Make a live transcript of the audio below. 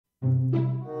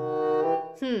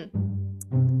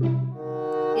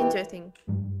Interesting.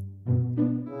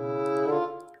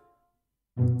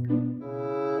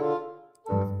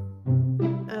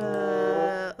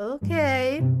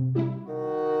 Okay.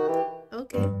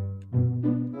 Okay.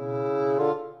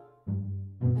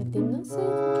 I did not say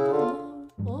no.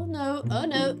 Oh no, oh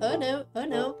no, oh no, oh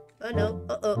no, oh no,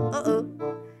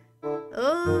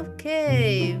 Ok,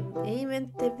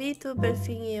 inventé VTuber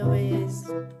thingy is.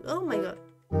 Oh my god.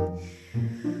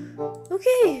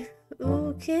 Okay,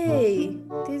 okay.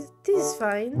 This is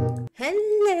fine.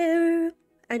 Hello!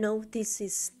 I know this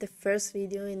is the first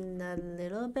video in a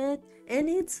little bit, and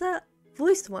it's a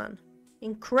voiced one.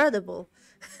 Incredible!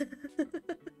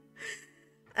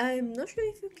 I'm not sure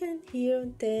if you can hear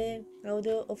the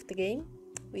audio of the game.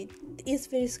 It's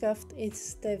very scuffed.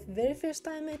 It's the very first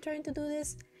time I'm trying to do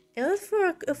this. And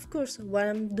of course, what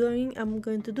I'm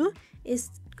going to do is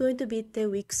going to be the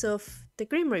weeks of the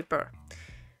Grim Reaper,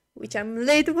 which I'm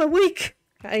late of a week.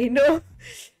 I know.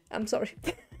 I'm sorry.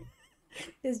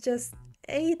 It's just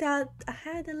I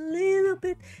had a little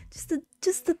bit,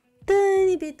 just a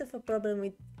tiny bit of a problem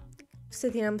with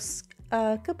setting up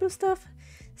a couple of stuff.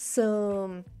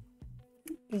 So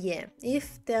yeah,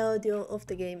 if the audio of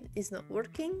the game is not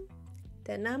working,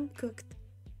 then I'm cooked.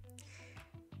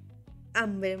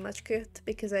 I'm very much cooked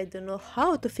because I don't know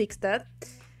how to fix that.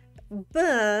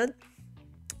 But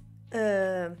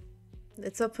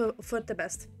let's hope for the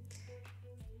best.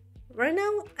 Right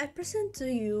now, I present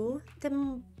to you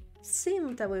the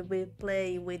sim that we will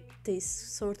play with this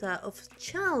sort of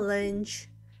challenge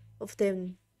of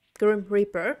the Grim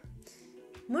Reaper.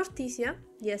 Morticia,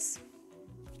 yes,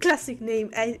 classic name.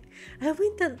 I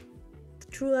went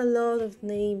through a lot of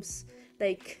names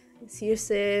like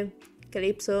Circe,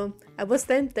 Calypso. I was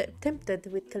tempted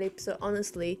with Calypso,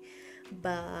 honestly,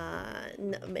 but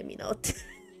no, maybe not.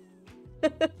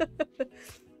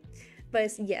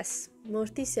 But yes,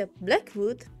 Morticia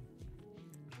Blackwood.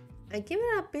 I give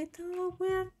her a bit of a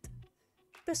weird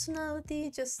personality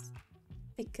just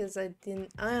because I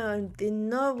did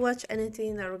not watch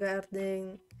anything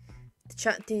regarding the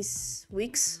chat these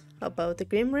weeks about the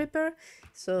Grim Reaper,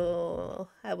 so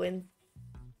I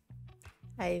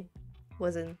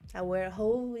wasn't aware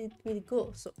how it will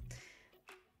go. So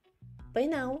by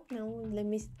now let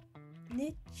me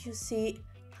need you see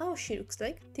how she looks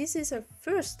like. This is her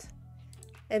first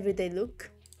everyday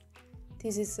look.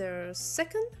 This is her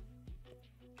second.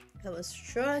 I was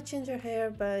sure I changed her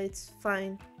hair, but it's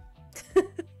fine.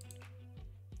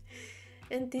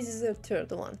 And this is the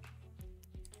third one.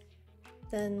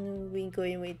 Then we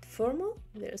going with formal,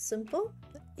 very simple.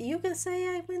 You can say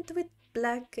I went with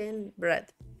black and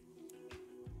red.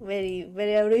 Very,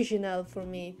 very original for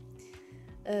me.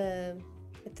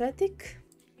 Athletic,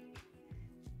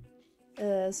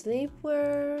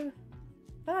 sleepwear,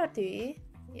 party.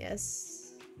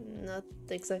 Yes, not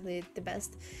exactly the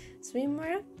best.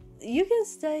 Swimwear. You can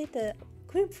say that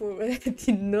Queen for I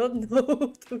did not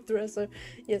know to dress her.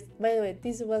 Yes, by the way,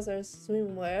 this was her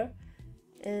swimwear,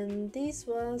 and this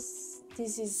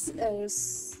is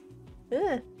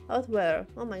her outwear.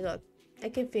 Oh my god, I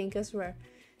can think as well.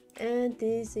 And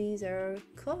this is her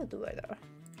cold weather.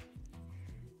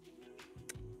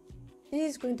 This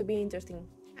is going to be interesting.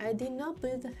 I did not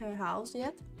build her house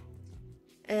yet,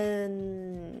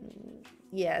 and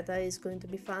yeah, that is going to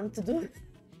be fun to do.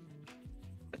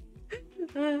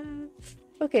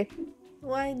 Okay,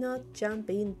 why not jump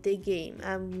in the game?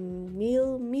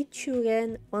 We'll meet you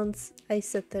again once I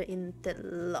settle in the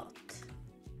lot.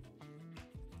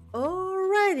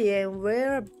 Alrighty, and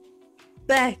we're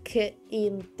back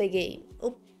in the game.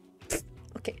 Oh,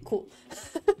 okay, cool.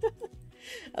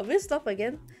 I will stop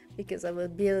again because I will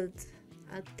build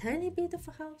a tiny bit of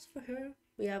a house for her.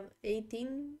 We have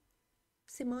 18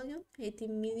 simoleon,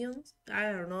 18 millions.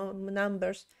 I don't know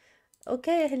numbers.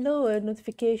 Okay, hello, a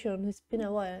notification. It's been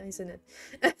a while, isn't it?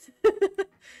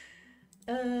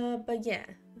 But yeah,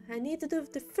 I need to do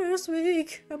the first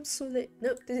week. I'm so late.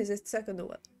 No, this is the second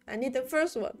one. I need the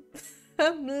first one.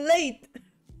 I'm late.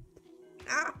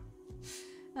 Ah.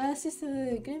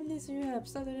 Sister, game this you have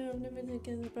started.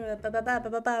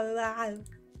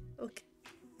 Okay.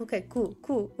 Okay,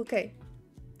 cool. Okay.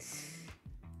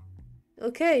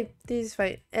 Okay, this is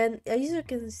fine. And as you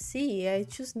can see, I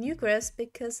choose Newgrass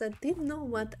because I didn't know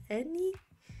what any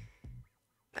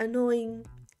annoying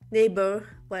neighbor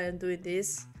while I'm doing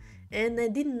this, and I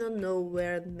did not know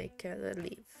where to make her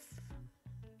live.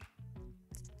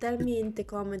 Tell me in the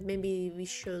comment, maybe we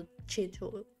should change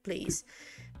our place,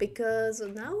 because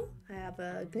now I have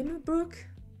a Glimmerbrook,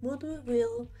 Moodle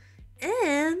Wheel,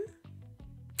 and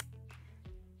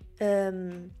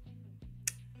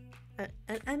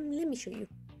let me show you.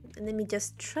 Let me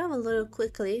just travel a little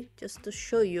quickly just to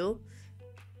show you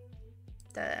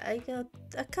that I got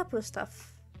a couple of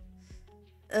stuff.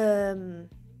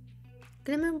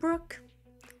 Glimmerbrook,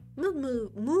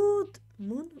 Moonwood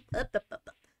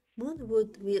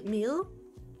Mill,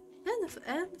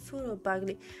 and Furo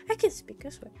Bagley. I can speak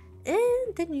as well.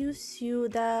 And the new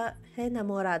Ciudad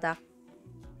Enamorada.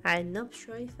 I'm not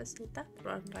sure if I said that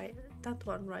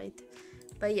one right.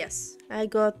 But yes, I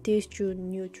got these two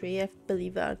new three. I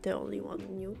believe are the only one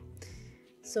new.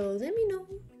 So let me know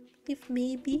if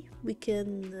maybe we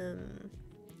can,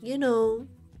 you know,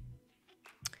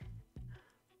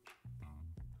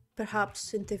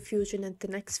 perhaps in the future in the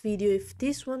next video, if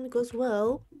this one goes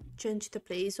well, change the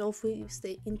place, or if we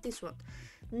stay in this one.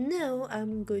 Now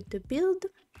I'm going to build,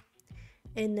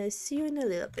 and I see you in a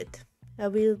little bit.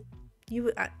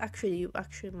 You actually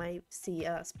might see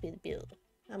a speed build.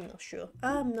 I'm not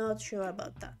sure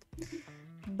about that,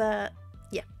 but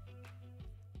yeah.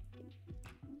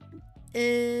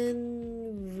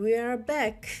 And we are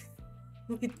back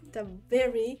with a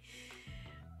very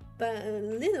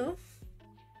little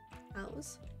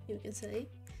house, you can say.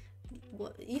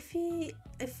 What if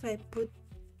I put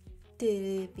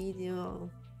the video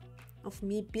of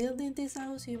me building this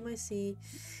house, you might see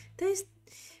there's,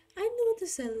 I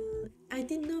noticed I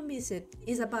did not miss it.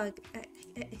 It's a bug. I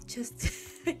just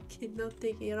I cannot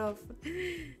take it off.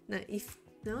 If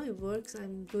now it works,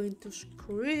 I'm going to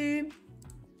scream.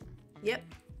 Yep,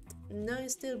 no,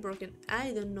 it's still broken.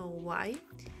 I don't know why.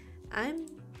 I'm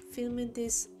filming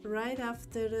this right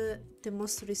after the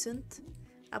most recent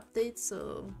update,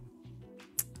 so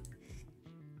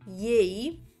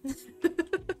yay.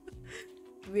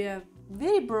 We are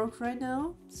very broke right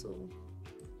now, so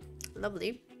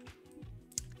lovely.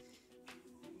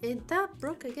 And that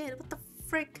broke again. What the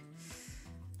frick?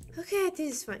 Okay,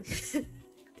 this is fine.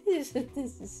 this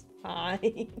is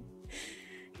fine.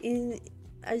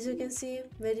 As you can see,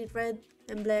 very red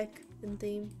and black and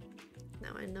theme.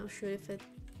 Now I'm not sure if I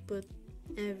put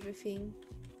everything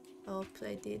up.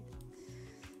 I did.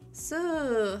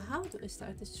 So how do I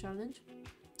start this challenge?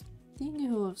 Thingy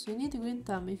hooves. You need a green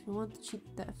thumb if you want to cheat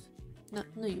death. No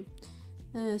you.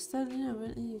 Start.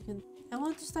 You can. I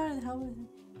want to start. How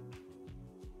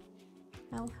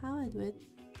I do it?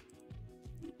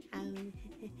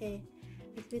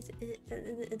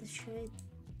 Should I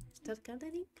start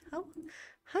gardening? How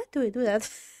do I do that?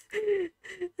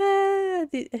 I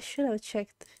should have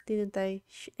checked, didn't I?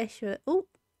 I should. Oh,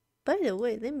 by the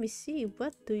way, let me see.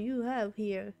 What do you have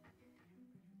here?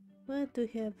 What do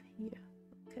you have here?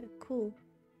 Okay, cool.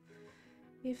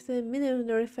 If the minimum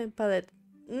refined palette.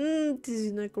 This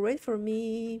is not great for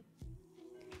me.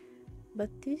 But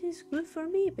this is good for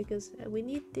me because we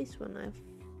need this one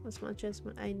as much as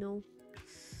I know.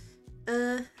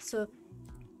 So,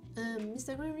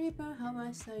 Mr. Green Reaper, how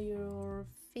I saw your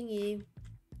thingy.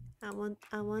 I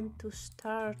want to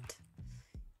start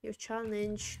your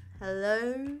challenge.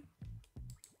 Hello.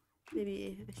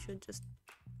 Maybe I should just.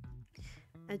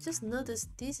 I just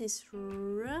noticed this is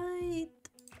right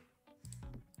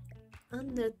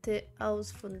under the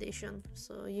house foundation.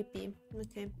 So yippee.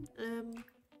 Okay.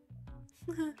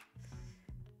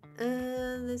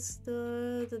 Let's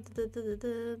do.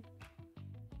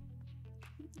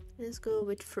 Let's go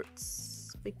with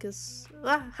fruits because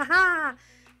haha,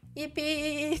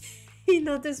 yippee! He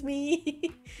noticed me.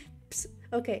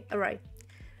 Okay, alright.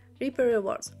 Reaper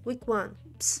rewards. Week 1.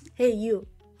 Psst. Hey you.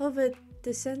 Over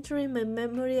the century, my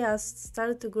memory has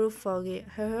started to grow foggy.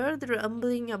 I heard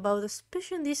rumbling about a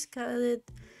special discarded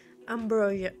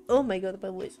ambrosia. Oh my god, my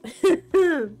voice.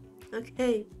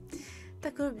 Okay.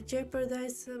 That could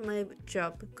jeopardize my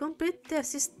job. Complete the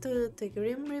assist to the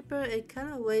Grim Reaper a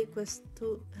Callaway quest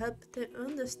to help them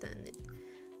understand it.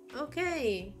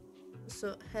 Okay.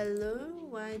 So, hello?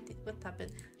 What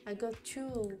happened? I got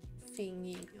 2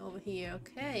 thingy over here.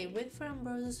 Okay. Wait for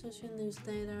Ambrosia social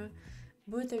newsletter.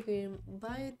 Buy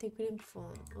the Grim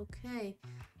phone. Okay.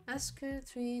 Ask her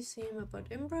 3 sim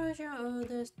about Ambrosia.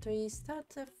 Orders 3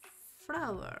 start a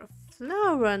flower.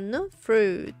 Flower, not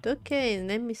fruit. Okay,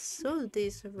 let me solve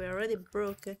this. We already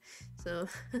broke. So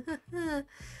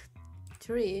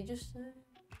 3. Just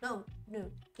no.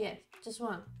 Yeah, just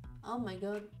 1. Oh my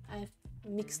god, I've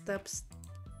mixed up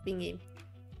thingy.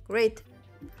 Great.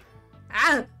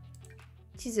 Ah,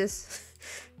 Jesus.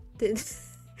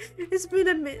 It's been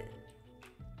a minute.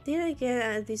 Did I get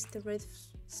at least the red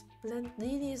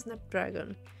Lady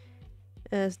Snapdragon?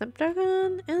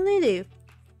 Snapdragon and Lady.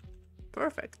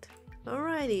 Perfect.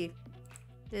 Alrighty.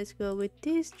 Let's go with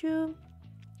these 2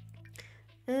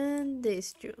 and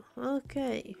these 2.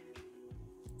 Okay.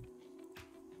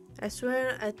 I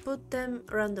swear I put them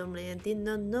randomly and did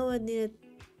not know I needed.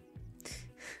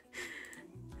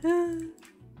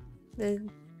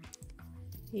 Then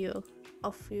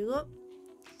off you go.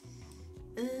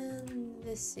 And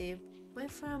let's see.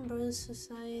 Wait for Umbrella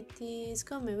Society is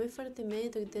coming. Wait for the mail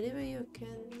to deliver. You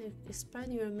can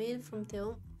expand your mail from the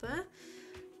home.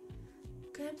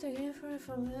 Grab the game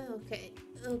from her. Okay,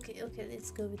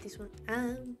 let's go with this one.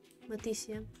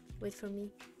 Maticia, wait for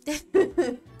me.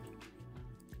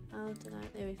 Outline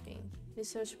everything.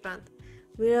 Research brand.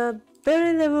 We are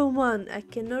very level 1. I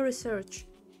cannot research.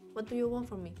 What do you want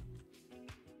from me?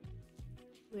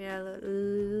 We are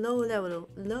low level.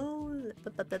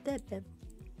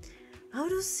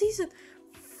 Out of season.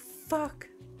 Fuck.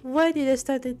 Why did I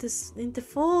start in the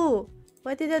fall?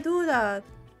 Why did I do that?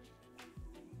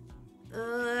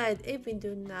 I even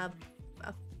do not.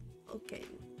 Okay.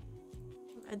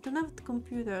 I don't have the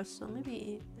computer, so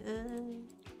maybe.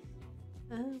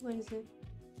 What is it?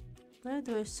 Where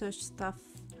do I search stuff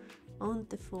on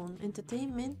the phone?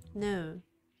 Entertainment? No.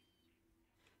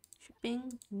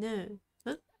 Shopping? No.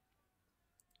 Huh?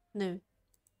 No.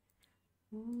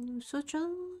 Social?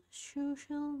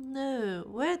 No.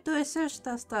 Where do I search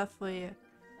that stuff for you?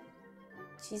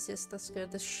 Jesus, that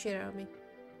scared the shit out of me.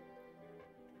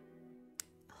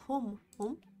 Home?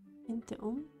 In the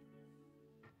home?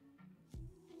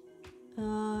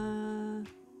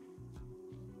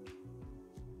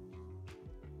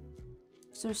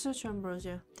 So search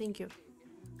ambrosia, thank you.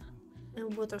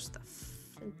 And water stuff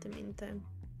in the meantime.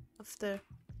 After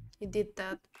you did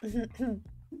that.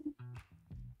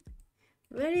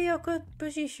 Very awkward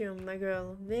position, my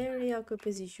girl. Very awkward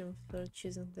position for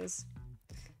choosing this.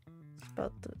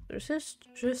 About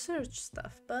research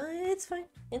stuff, but it's fine.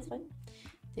 It's fine.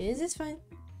 This is fine.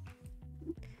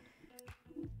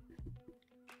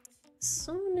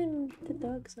 Soon the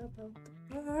dogs about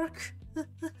work.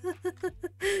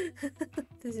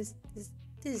 This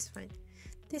is fine.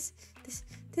 This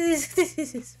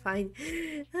is fine.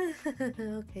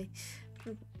 Okay.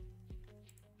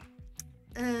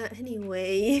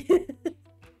 Anyway.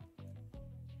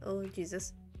 Oh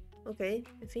Jesus. Okay,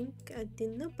 I think I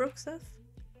did not broke stuff.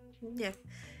 Yeah.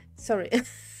 Sorry.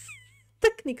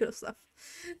 Technical stuff.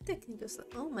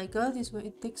 Oh my god, this way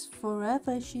it takes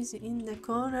forever. She's in the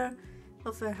corner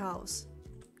of her house.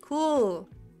 Cool.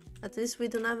 At least we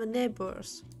don't have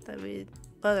neighbors that will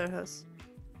bother us.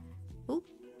 Oh.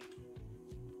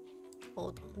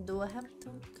 Hold on. Do I have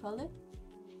to call it?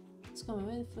 It's coming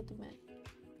ready for the man.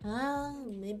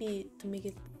 Maybe to make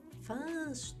it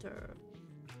faster.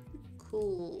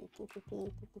 Cool.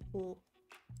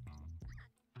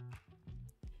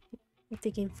 I'm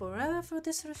taking forever for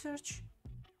this research.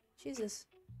 Jesus.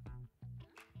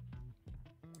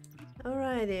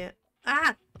 Alrighty.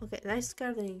 Okay, nice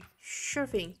gardening. Sure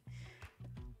thing.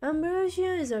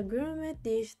 Ambrosia is a gourmet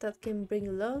dish that can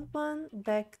bring loved one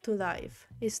back to life.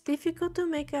 It's difficult to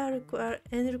make and require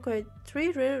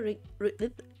three rare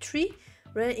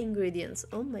ingredients.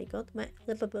 Oh my god,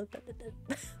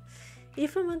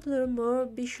 If you want to learn more,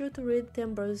 be sure to read the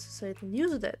Ambrosia Society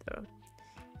newsletter.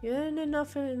 You earn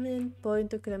enough point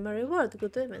to claim a reward.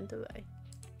 Good event to buy.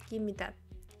 Give me that.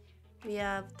 We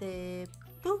have the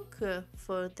book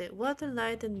for the water,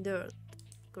 light, and dirt.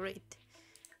 Great.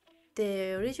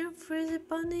 The original Freezer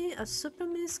Bunny, a super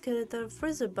mini skeletal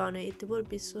Freezer Bunny. It would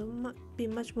be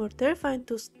much more terrifying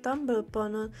to stumble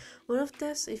upon one of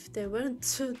these if they weren't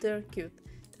so damn cute.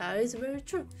 That is very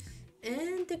true.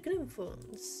 And the green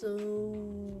phone. So,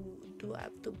 do I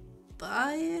have to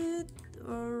buy it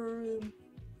or?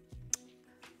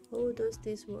 How does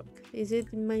this work? Is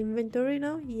it in my inventory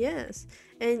now? Yes.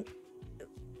 And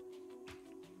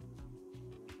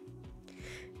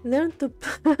learn to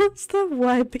stuff.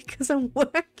 Why? Because I'm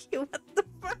working. What the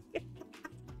fuck?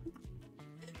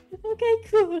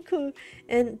 Okay, cool.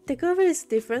 And the cover is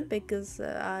different because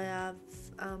I have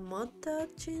a mod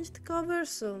that changed the cover.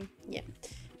 So yeah.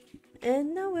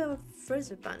 And now we have a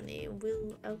Freezer Bunny.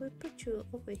 I will put you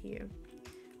over here.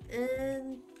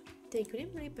 And the Grim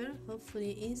Reaper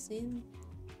hopefully is in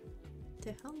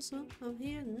the house over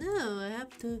here. No, I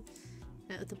have to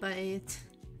buy it.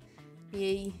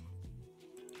 Yay.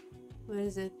 Where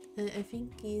is it? I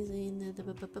think he's in the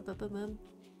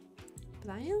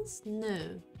appliance?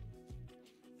 No.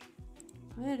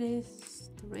 Where is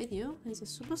the radio? Is it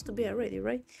supposed to be a radio,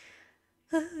 right?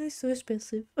 It's so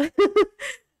expensive.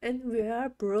 And we are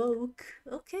broke.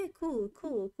 Okay, cool.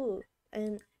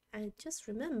 And I just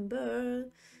remember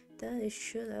that I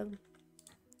should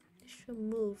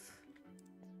move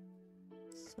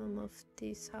some of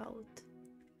this out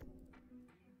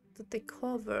to take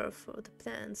cover for the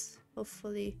plants.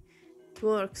 Hopefully it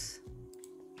works.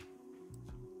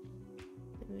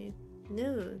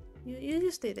 No, you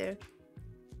just stay there.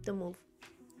 Don't move.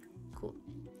 Cool.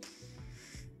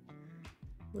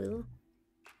 Will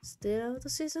still out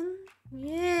of season?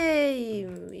 Yay!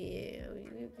 Yeah,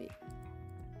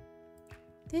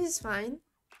 this is fine.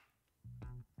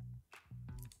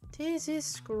 This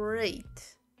is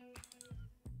great.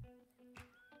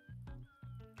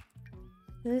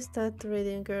 Let's start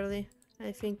reading, girly.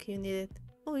 I think you need it.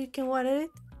 Oh, you can water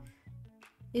it?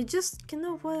 You just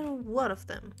cannot water one of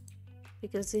them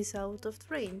because it's out of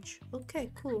range.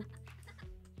 Okay, cool.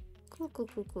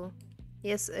 Cool.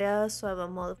 Yes, I also have a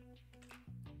mod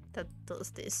that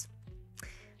does this.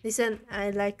 Listen,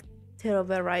 I like to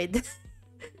override.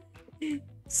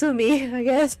 So me, I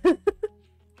guess.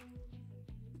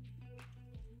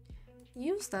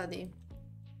 You study.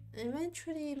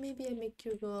 Eventually, maybe I make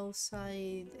you go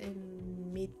outside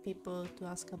and meet people to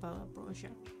ask about a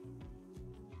brochure.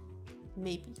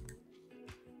 Maybe.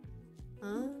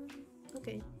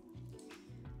 Okay.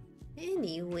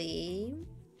 Anyway.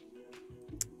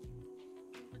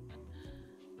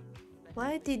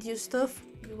 Why did you stop?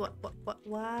 What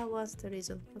was the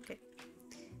reason? Okay.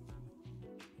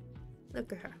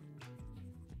 Look at her.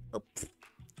 Oh.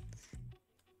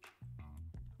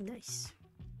 Nice.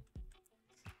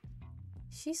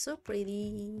 She's so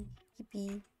pretty.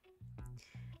 Hippie.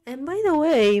 And by the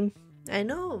way, I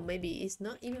know maybe it's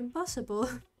not even possible,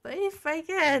 but if I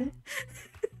can,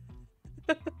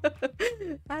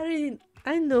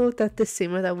 I know that the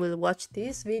simmer that will watch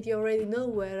this video already know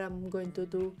where I'm going to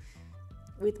do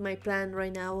with my plan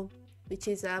right now, which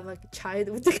is have a child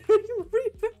with the Grim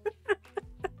Reaper.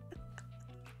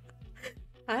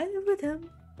 I live with him,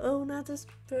 another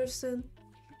person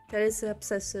that is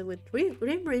obsessed with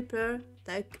Grim Reaper,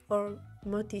 like or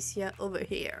Morticia over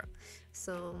here.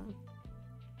 So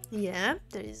yeah,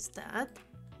 there is that.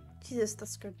 Jesus, that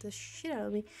scared the shit out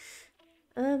of me.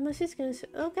 My sister's gonna say,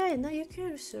 okay, now you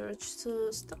can research, so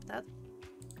stop that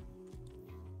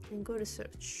and go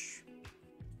research.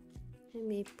 Let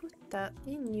me put that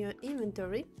in your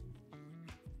inventory.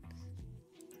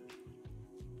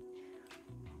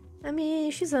 I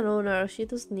mean, she's an owner, she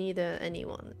doesn't need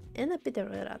anyone. And a bit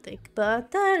erratic,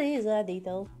 but that is a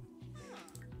detail.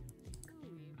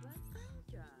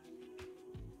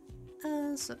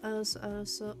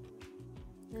 Also,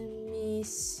 let me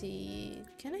see.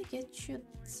 Can I get you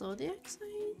zodiac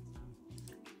sign?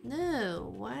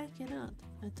 No, why cannot?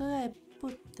 I thought I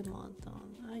put them all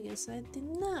down. I guess I did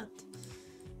not.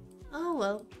 Oh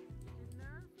well.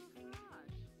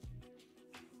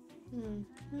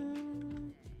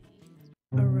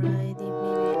 Alrighty,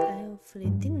 maybe I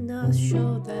hopefully did not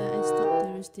show that I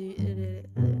stopped the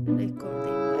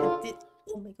recording. I did.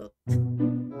 Oh my god.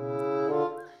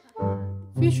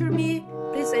 Future me,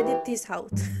 please edit this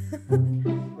out.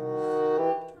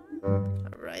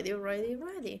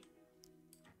 Alrighty.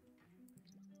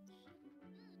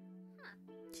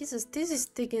 Jesus, this is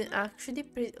taking actually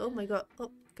pretty. Oh my god.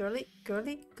 Oh, girly,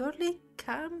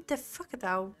 calm the fuck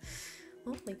down.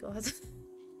 Oh my god.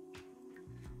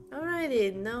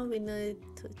 Alrighty, now we need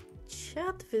to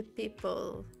chat with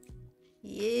people.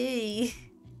 Yay.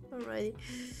 Alrighty.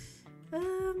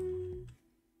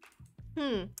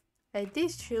 I did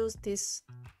choose this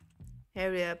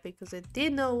area because I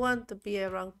did not want to be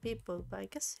around people, but I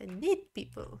guess I need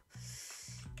people.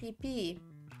 PP.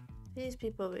 These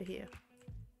people over here.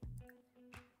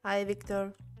 Hi,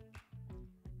 Victor.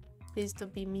 Please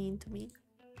don't be mean to me.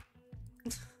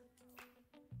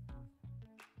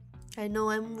 I know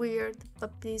I'm weird,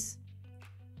 but please.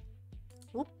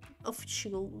 Whoop, off she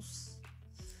goes.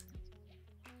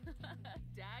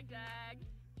 Dag.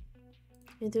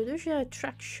 Introduce your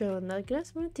attraction. I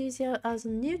guess Morticia as a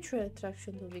neutral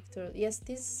attraction to Victor. Yes,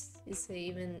 this is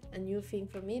even a new thing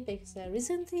for me because I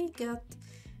recently got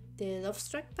the Love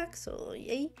Strike pack, so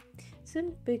yay.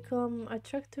 Soon become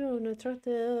attractor or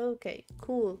unattracted. Okay,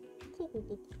 cool.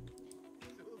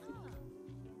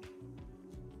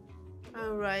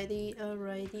 Alrighty.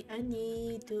 I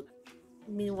need to.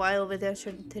 Meanwhile, over there,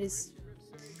 there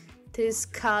is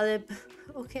Caleb.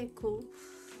 Okay, cool.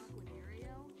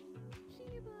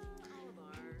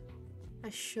 I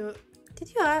sure.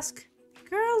 Did you ask?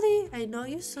 Girly, I know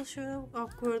you're so sure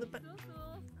awkward, but.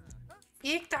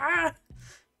 Victor!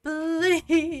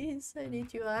 Please! I need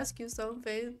to ask you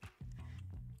something.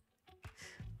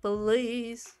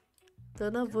 Please.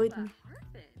 Don't avoid me.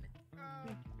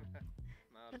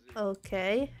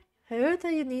 Okay. I heard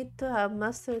that you need to have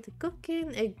mastered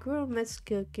cooking a gourmet's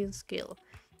cooking skill.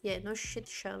 Yeah, no shit,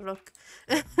 Sherlock.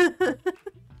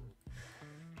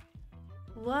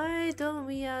 Why don't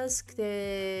we ask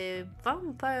the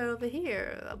vampire over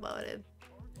here about it?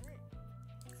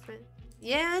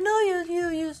 Yeah, I know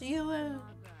you were.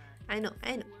 I know,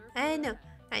 I know, I know,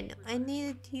 I know. I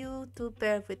need you to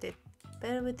bear with it.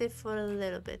 Bear with it for a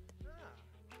little bit.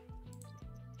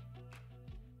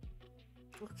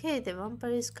 Okay, the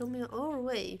vampire is coming our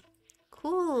way.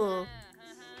 Cool.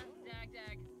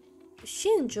 She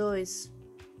enjoys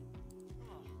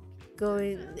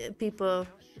going people,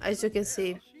 as you can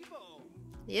see.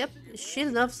 Yep, she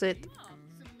loves it.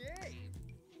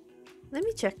 Let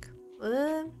me check.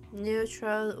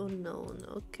 Neutral unknown.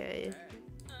 Okay.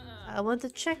 I want to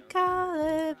check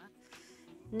out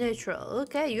neutral.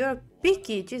 Okay, you're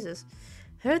picky. Jesus.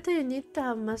 Heard that you need to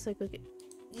have master cookie.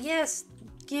 Yes.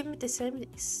 Give me the same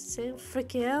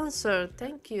freaking answer.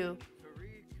 Thank you.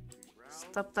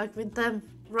 Stop talking with them.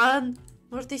 Run,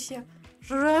 Morticia.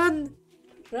 Run.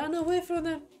 Run away from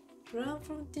them. Run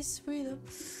from this widow.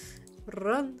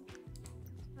 Run.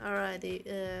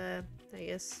 Alrighty. I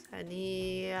guess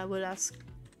I will ask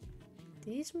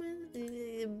this man,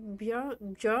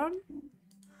 Bjorn.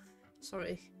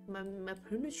 Sorry, my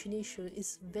pronunciation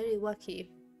is very wacky.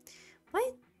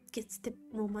 Why gets the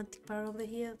romantic part over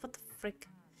here? What the frick?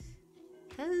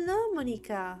 Hello,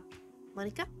 Monica.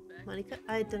 Monica? Monica?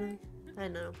 I don't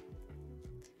know.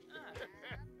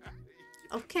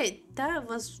 Okay, that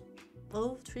was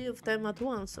all three of them at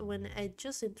once when I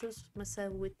just introduced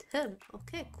myself with him.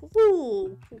 Okay,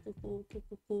 cool.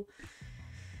 Cool.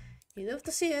 You love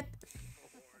to see it.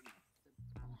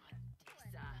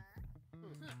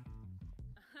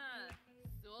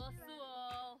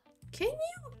 Can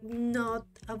you not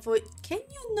avoid? Can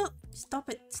you not stop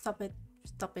it?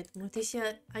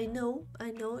 Morticia, I know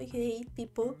you hate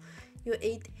people, you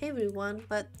hate everyone,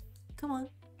 but come on.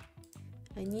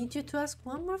 I need you to ask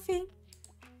one more thing.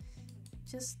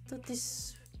 Just do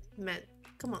this, man.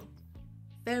 Come on.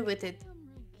 Bear with it.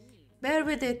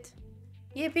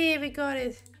 Yippee, we got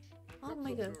it. Oh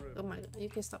my god. You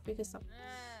can stop.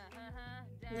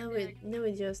 Now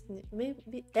we just need,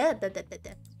 maybe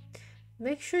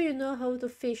make sure you know how to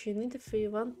fish. You need if you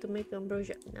want to make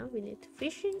ambrosia. Now we need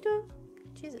fishing too.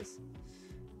 Jesus.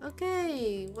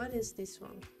 Okay, what is this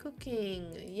one?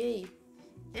 Cooking. Yay.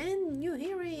 And new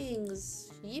earrings.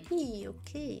 Yippee.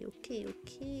 Okay.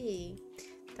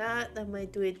 That I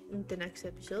might do it in the next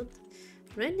episode.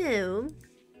 Right now,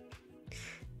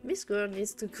 Miss Girl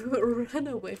needs to go run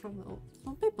away from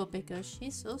people because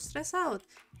she's so stressed out.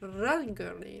 Run,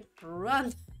 girlie,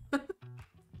 run!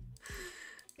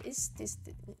 Is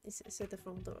at the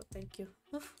front door? Thank you.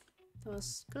 Oof, that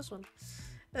was a close one.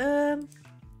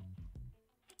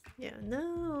 Yeah,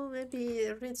 no,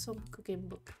 maybe read some cooking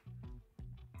book.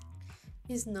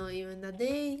 It's not even a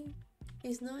day.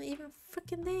 It's not even a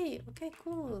freaking day. Okay,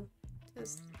 cool.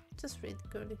 Just read,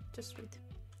 girlie. Just read.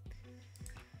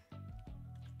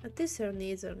 At least her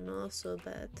needs are not so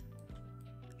bad.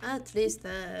 At least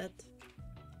that.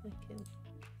 Okay.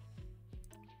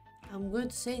 I'm going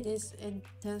to say this and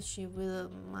then she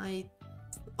will might.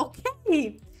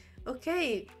 Okay.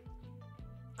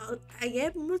 I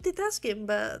am multitasking,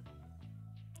 but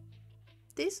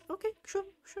this okay. Sure.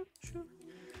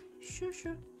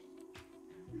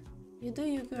 You do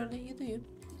you, girlie. You do you.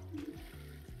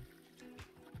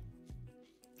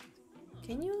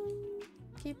 Can you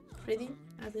keep reading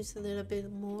at least a little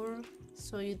bit more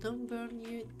so you don't burn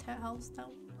your house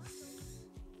down?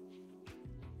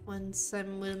 When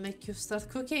Sam will make you start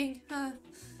cooking,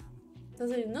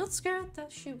 does it not scare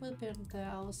that she will burn the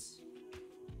house?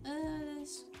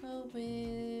 Let's go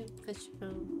with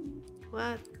vegetable.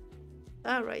 What?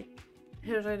 Alright,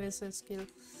 her renaissance skill.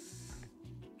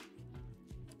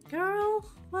 Girl,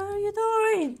 what are you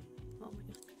doing? Oh my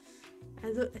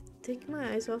god. I take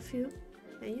my eyes off you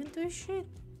and you do shit.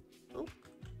 Oh.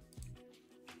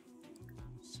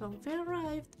 Something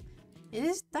arrived. It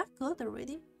is that good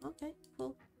already? Okay,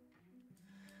 cool.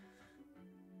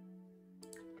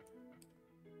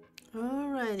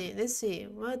 Alrighty, let's see.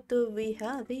 What do we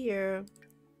have here?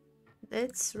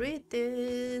 Let's read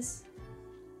this.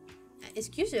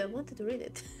 Excuse me, I wanted to read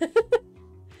it.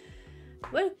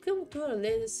 Welcome to our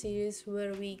latest series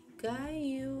where we guide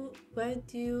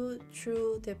you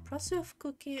through the process of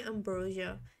cooking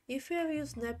ambrosia. If you have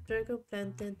used Snapdragon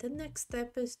plantain, the next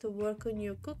step is to work on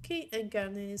your cooking and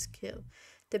gardening skill.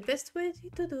 The best way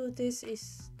to do this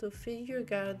is to feed your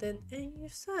garden and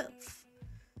yourself.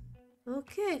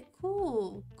 Okay,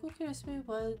 cool. Cook a recipe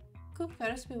while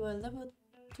level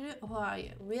 3. Oh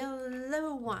yeah, we are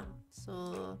level 1,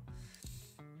 so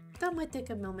that might take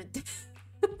a moment.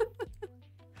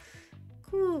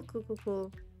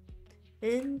 Cool.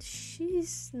 And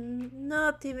she's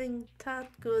not even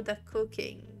that good at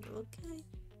cooking. Okay.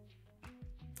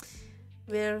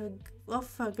 We're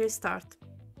off a great start.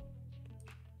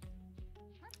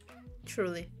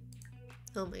 Literally.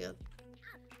 Oh my god.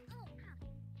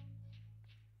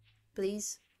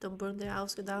 Please, don't burn the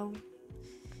house down.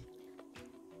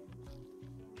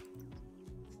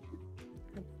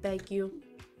 I beg you.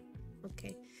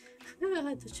 Okay. I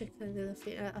had to check a little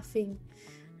thing.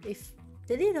 If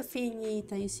the little thingy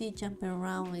that you see jumping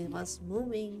around, it was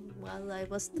moving while I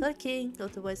was talking,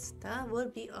 otherwise that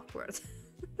would be awkward.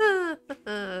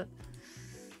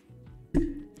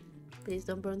 Please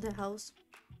don't burn the house.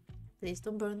 Please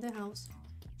don't burn the house.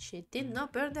 She did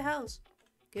not burn the house.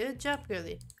 Good job,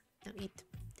 girlie. Now eat.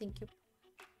 Thank you.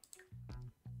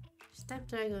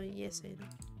 Snapdragon, yes I know.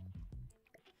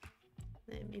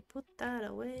 Let me put that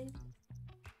away.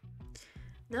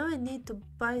 Now I need to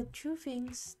buy two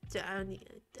things. I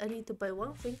need to buy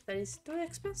one thing that is too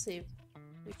expensive.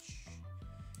 Which,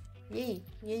 yay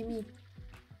me.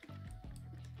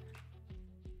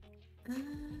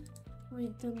 We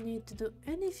don't need to do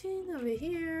anything over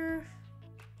here.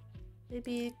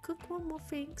 Maybe cook one more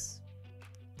things.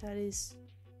 That is,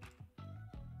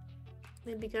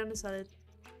 maybe garden salad.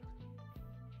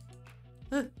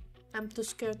 I'm too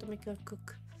scared to make her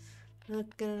cook.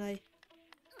 Not gonna lie.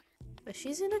 But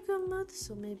she's in a good mood,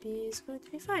 so maybe it's going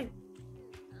to be fine.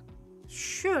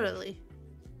 Surely.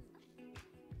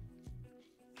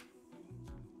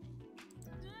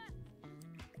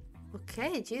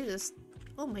 Okay, Jesus.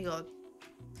 Oh my god.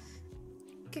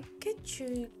 Get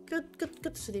you. Go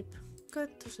to sleep. Go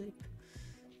to sleep.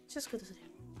 Just go to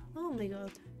sleep. Oh my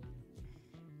god.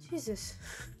 Jesus.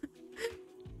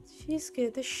 She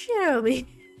scared the shit out of me.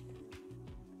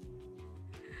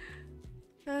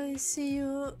 I see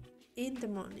you in the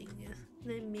morning.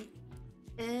 Let me.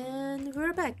 And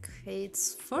we're back.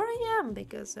 It's 4 AM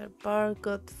because our bar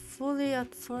got fully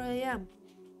at 4 AM.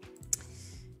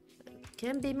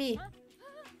 Can't be me.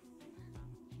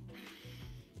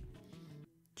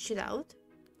 Chill out.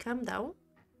 Calm down.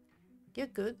 You're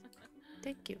good.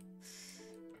 Thank you.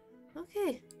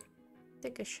 Okay.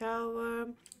 Take a shower.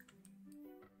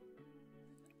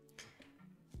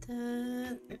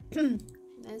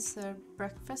 That's our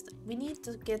breakfast. We need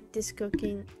to get this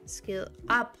cooking skill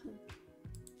up.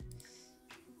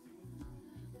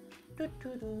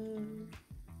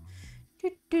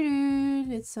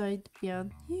 Let's hide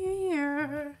beyond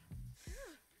here.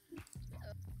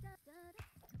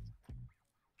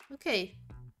 Okay,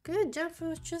 good job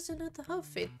for choosing the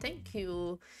outfit. Thank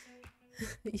you.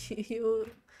 You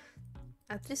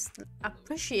at least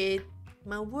appreciate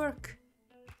my work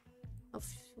of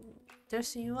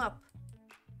dressing you up.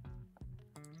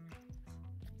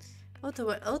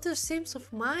 Other sims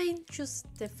of mine choose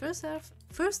the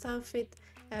first outfit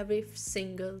every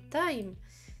single time.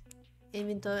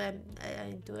 Even though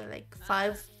I do like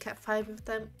five of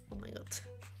them. Oh my god.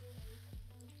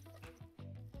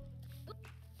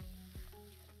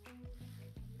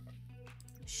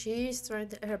 She's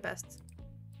trying her best.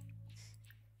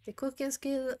 The cooking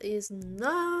skill is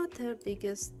not her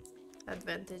biggest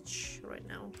advantage right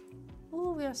now.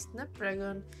 Oh, we have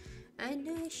Snapdragon. I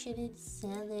know I shouldn't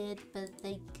sell it, but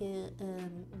like,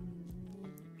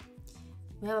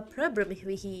 we have a problem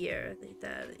here.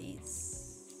 That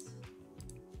is,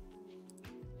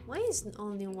 why is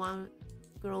only one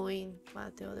growing,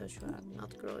 but the others are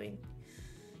not growing?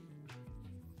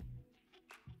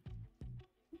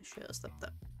 I should have stopped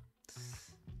that.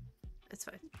 It's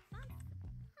fine.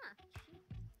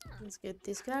 Let's get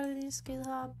this gardening skill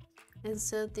up and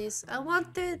sell this. I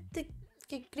want the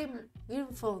Grim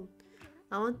phone.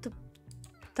 I want to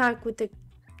tag with the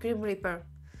Grim Reaper.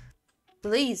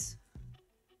 Please.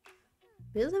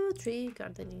 Build level 3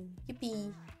 gardening.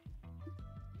 Yippee.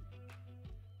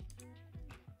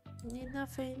 Need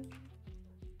nothing.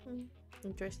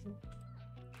 Interesting.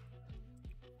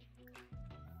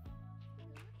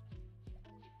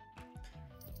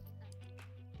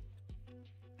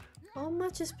 How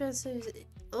much expensive is it?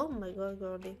 Oh my god,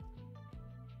 Gordy.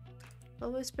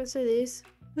 How expensive it is?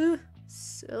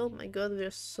 Oh my god,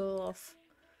 we're so off.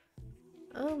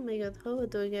 Oh my god, how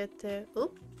do I get there?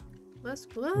 Oh, what's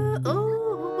what?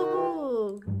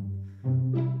 Oh,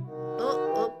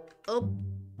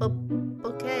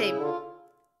 okay.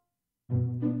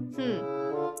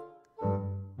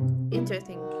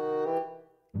 Interesting.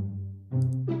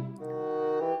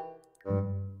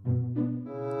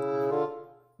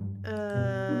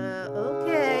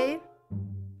 Okay.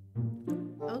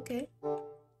 Okay.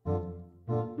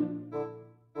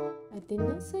 I did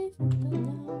not save.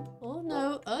 Oh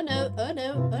no, oh no, oh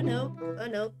no, oh no, oh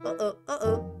no,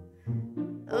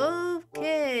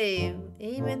 Okay,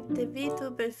 even the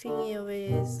VTuber thingy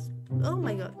is. Oh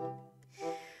my god.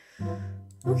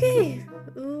 Okay,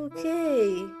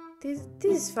 okay. This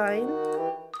is fine.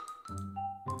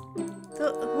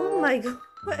 So, oh my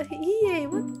god, EA,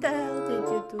 what the hell did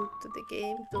you do to the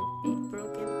game to be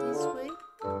broken this way?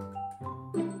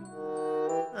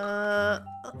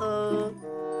 Uh-oh.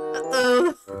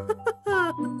 Uh-oh.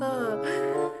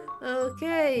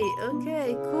 Okay,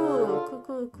 okay, cool,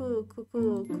 cool, cool, cool,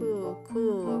 cool, cool,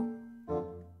 cool,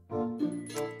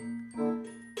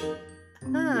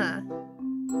 Huh.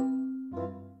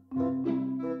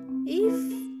 If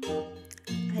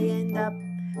I end up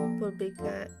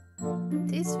publishing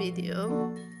this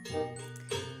video,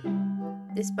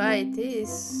 despite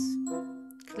this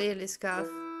clearly scuff,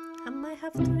 I might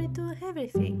have to redo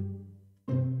everything.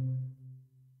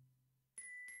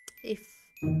 If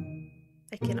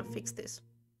I cannot fix this.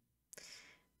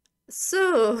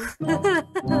 So,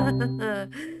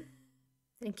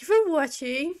 thank you for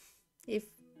watching, if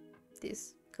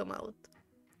this come out.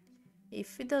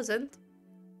 If it doesn't,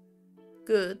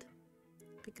 good,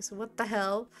 because what the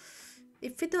hell.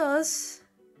 If it does,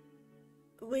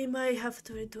 we might have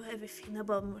to redo everything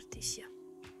about Morticia.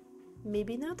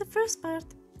 Maybe not the first part,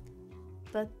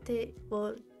 but the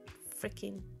whole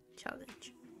freaking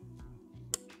challenge.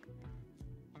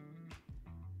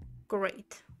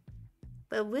 Great.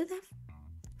 But will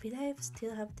I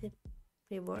still have the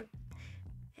reward?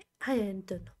 I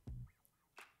don't know.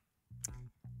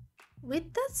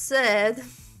 With that said,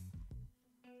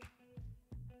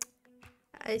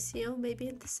 I see you maybe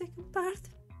in the second part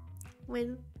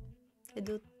when I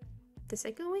do the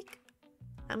second week.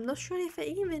 I'm not sure if I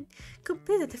even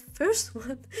completed the first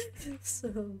one.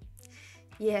 So,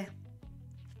 yeah.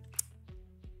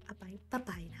 Bye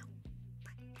bye now.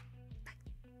 Bye.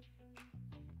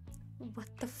 What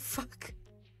the fuck?